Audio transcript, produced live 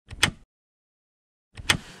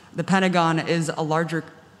The Pentagon is a larger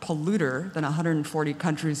polluter than 140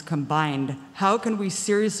 countries combined. How can we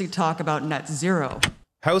seriously talk about net zero?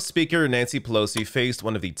 House Speaker Nancy Pelosi faced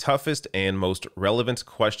one of the toughest and most relevant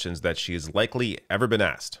questions that she has likely ever been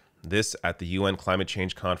asked. This at the UN Climate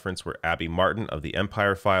Change Conference, where Abby Martin of the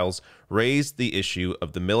Empire Files raised the issue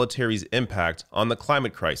of the military's impact on the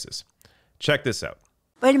climate crisis. Check this out.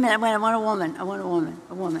 Wait a minute, I want a woman,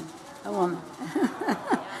 a woman.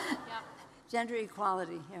 Gender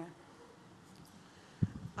equality here.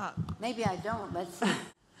 Maybe I don't, let's see.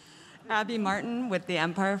 Abby Martin with the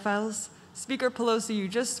Empire Files. Speaker Pelosi, you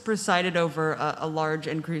just presided over a large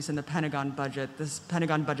increase in the Pentagon budget. This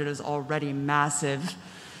Pentagon budget is already massive.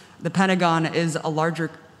 The Pentagon is a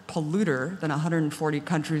larger polluter than 140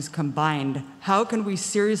 countries combined. How can we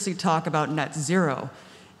seriously talk about net zero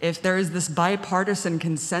if there is this bipartisan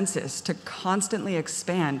consensus to constantly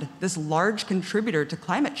expand this large contributor to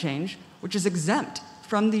climate change, which is exempt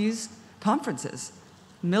from these conferences?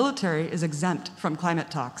 Military is exempt from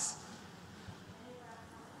climate talks.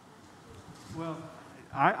 Well,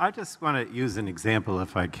 I just want to use an example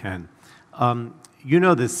if I can. You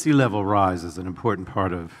know, the sea level rise is an important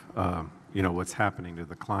part of, what's happening to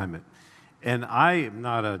the climate. And I am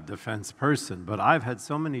not a defense person, but I've had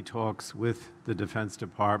so many talks with the Defense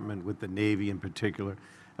Department, with the Navy in particular,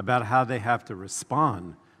 about how they have to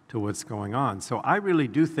respond to what's going on. So I really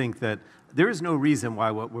do think that there is no reason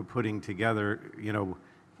why what we're putting together,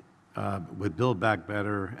 with Build Back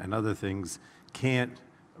Better and other things, can't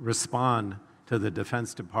respond to the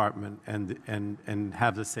Defense Department and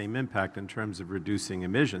have the same impact in terms of reducing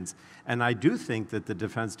emissions. And I do think that the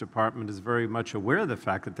Defense Department is very much aware of the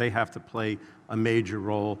fact that they have to play a major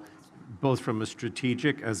role, both from a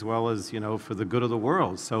strategic as well as, for the good of the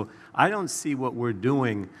world. So I don't see what we're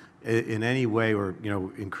doing in any way, or,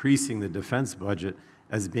 increasing the defense budget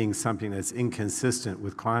as being something that's inconsistent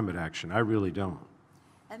with climate action. I really don't.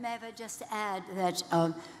 And may I just add that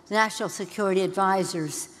the national security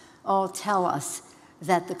advisors all tell us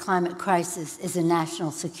that the climate crisis is a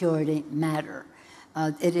national security matter.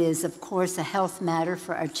 It is, of course, a health matter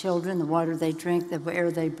for our children, the water they drink, the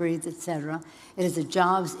air they breathe, etc. It is a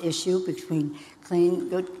jobs issue between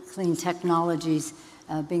good, clean technologies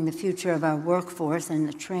being the future of our workforce and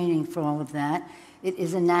the training for all of that. It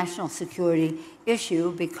is a national security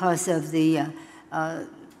issue because of the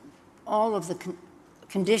all of the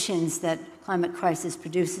conditions that climate crisis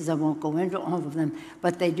produces. I won't go into all of them,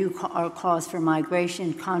 but they are cause for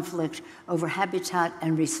migration, conflict over habitat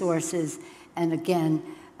and resources, and again,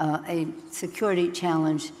 a security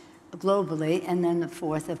challenge globally. And then the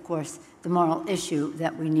fourth, of course, the moral issue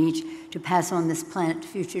that we need to pass on this planet to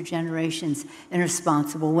future generations in a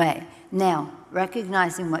responsible way. Now,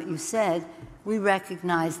 recognizing what you said, we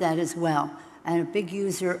recognize that as well. And a big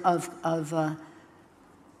user of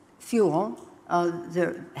fuel.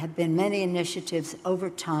 There have been many initiatives over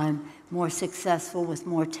time, more successful with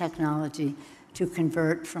more technology, to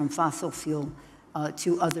convert from fossil fuel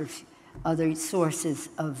to other sources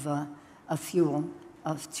of fuel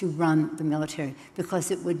to run the military,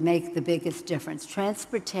 because it would make the biggest difference.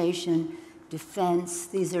 Transportation, defense,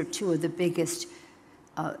 these are two of the biggest,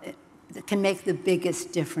 that can make the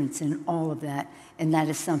biggest difference in all of that, and that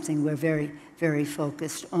is something we're very, very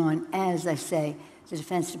focused on. As I say, the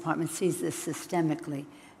Defense Department sees this systemically,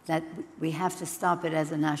 that we have to stop it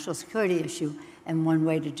as a national security issue, and one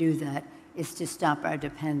way to do that is to stop our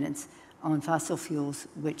dependence on fossil fuels,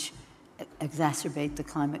 which exacerbate the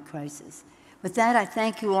climate crisis. With that, I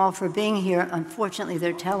thank you all for being here. Unfortunately,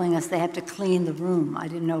 they're telling us they have to clean the room. I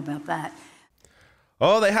didn't know about that.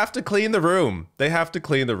 Oh, they have to clean the room. They have to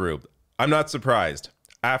clean the room. I'm not surprised.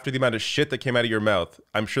 After the amount of shit that came out of your mouth,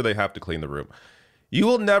 I'm sure they have to clean the room. You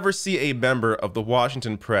will never see a member of the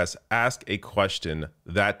Washington press ask a question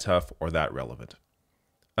that tough or that relevant.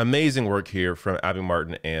 Amazing work here from Abby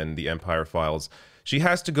Martin and the Empire Files. She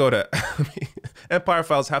has to go to, Empire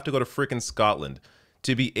Files have to go to frickin' Scotland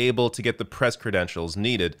to be able to get the press credentials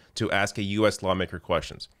needed to ask a U.S. lawmaker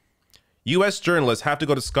questions. U.S. journalists have to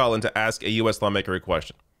go to Scotland to ask a U.S. lawmaker a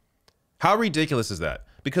question. How ridiculous is that?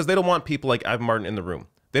 Because they don't want people like Abby Martin in the room.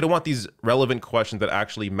 They don't want these relevant questions that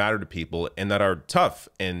actually matter to people and that are tough,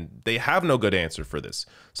 and they have no good answer for this.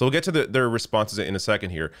 So we'll get to their responses in a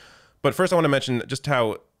second here. But first I want to mention just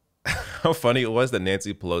how funny it was that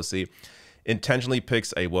Nancy Pelosi intentionally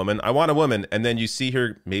picks a woman. I want a woman, and then you see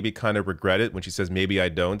her maybe kind of regret it when she says, maybe I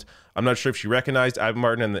don't. I'm not sure if she recognized Abby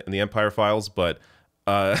Martin in the Empire Files, but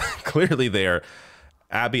clearly there,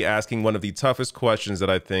 Abby asking one of the toughest questions that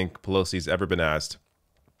I think Pelosi's ever been asked.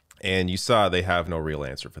 And you saw they have no real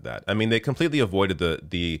answer for that. I mean, they completely avoided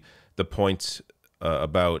the point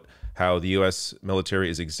about how the U.S. military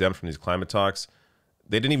is exempt from these climate talks.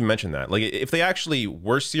 They didn't even mention that. Like, if they actually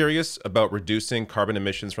were serious about reducing carbon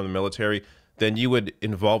emissions from the military, then you would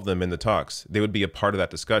involve them in the talks. They would be a part of that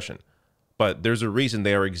discussion. But there's a reason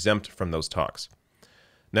they are exempt from those talks.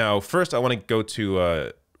 Now, first, I want to go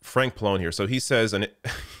to Frank Pallone here. So he says, and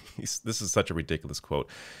this is such a ridiculous quote.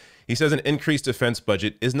 He says an increased defense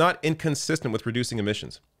budget is not inconsistent with reducing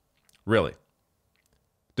emissions. Really?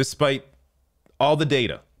 Despite all the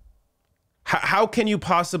data. How can you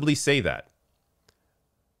possibly say that?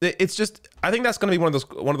 It's just, I think that's going to be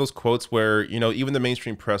one of those quotes where, you know, even the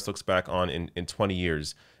mainstream press looks back on in 20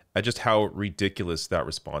 years at just how ridiculous that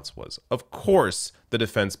response was. Of course, the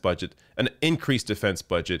defense budget, an increased defense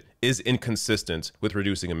budget, is inconsistent with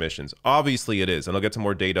reducing emissions. Obviously it is, and I'll get to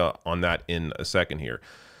more data on that in a second here.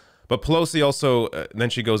 But Pelosi also, then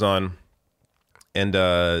she goes on and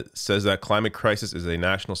says that climate crisis is a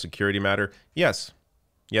national security matter. Yes,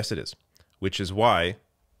 it is, which is why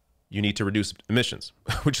you need to reduce emissions,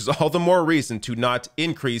 which is all the more reason to not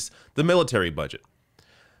increase the military budget.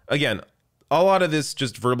 Again, a lot of this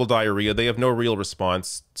just verbal diarrhea. They have no real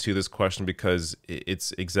response to this question because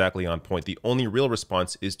it's exactly on point. The only real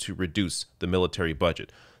response is to reduce the military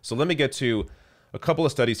budget. So let me get to a couple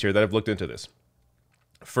of studies here that have looked into this.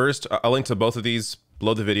 First, I'll link to both of these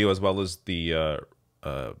below the video, as well as the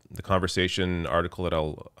conversation article that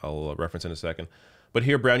I'll reference in a second. But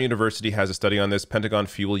here, Brown University has a study on this: Pentagon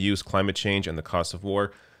fuel use, climate change, and the cost of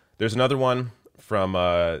war. There's another one from,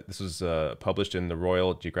 this was published in the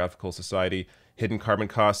Royal Geographical Society, Hidden Carbon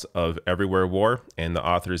Costs of Everywhere War. And the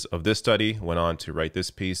authors of this study went on to write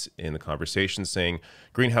this piece in the conversation saying,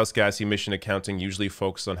 greenhouse gas emission accounting usually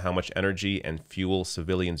focuses on how much energy and fuel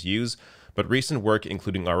civilians use. But recent work,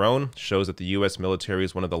 including our own, shows that the U.S. military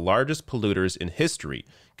is one of the largest polluters in history,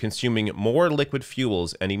 consuming more liquid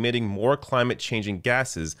fuels and emitting more climate-changing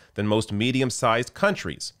gases than most medium-sized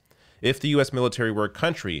countries. If the U.S. military were a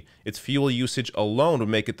country, its fuel usage alone would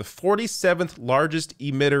make it the 47th largest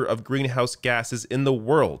emitter of greenhouse gases in the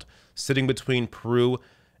world, sitting between Peru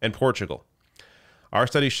and Portugal. Our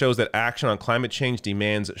study shows that action on climate change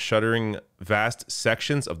demands shuttering vast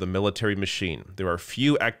sections of the military machine. There are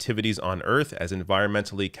few activities on Earth as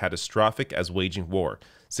environmentally catastrophic as waging war.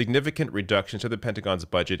 Significant reductions to the Pentagon's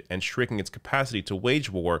budget and shrinking its capacity to wage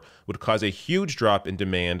war would cause a huge drop in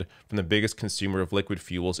demand from the biggest consumer of liquid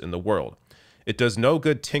fuels in the world. It does no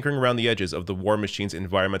good tinkering around the edges of the war machine's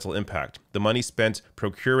environmental impact. The money spent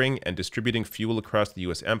procuring and distributing fuel across the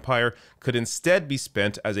U.S. empire could instead be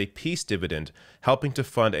spent as a peace dividend, helping to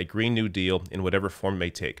fund a Green New Deal in whatever form it may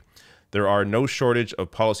take. There are no shortage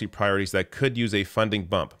of policy priorities that could use a funding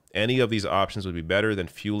bump. Any of these options would be better than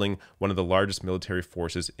fueling one of the largest military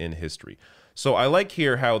forces in history. So I like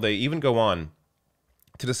here how they even go on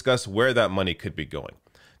to discuss where that money could be going.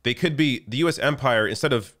 They could be, the U.S. empire,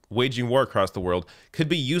 instead of waging war across the world, could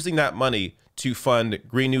be using that money to fund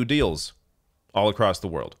Green New Deals all across the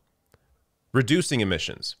world, reducing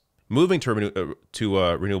emissions, moving to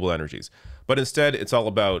renewable energies. But instead, it's all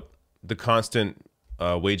about the constant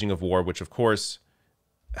waging of war, which, of course,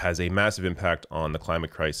 has a massive impact on the climate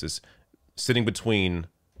crisis, sitting between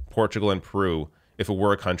Portugal and Peru, if it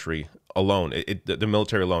were a country alone, the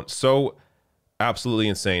military alone. So absolutely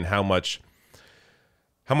insane how much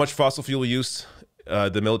fossil fuel use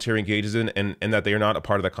the military engages in, and that they are not a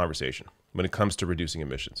part of that conversation when it comes to reducing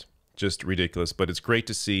emissions. Just ridiculous. But it's great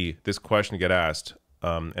to see this question get asked.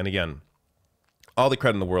 And again, all the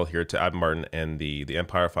credit in the world here to Ab Martin and the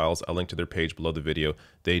Empire Files. I'll link to their page below the video.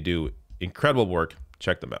 They do incredible work.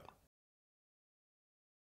 Check them out.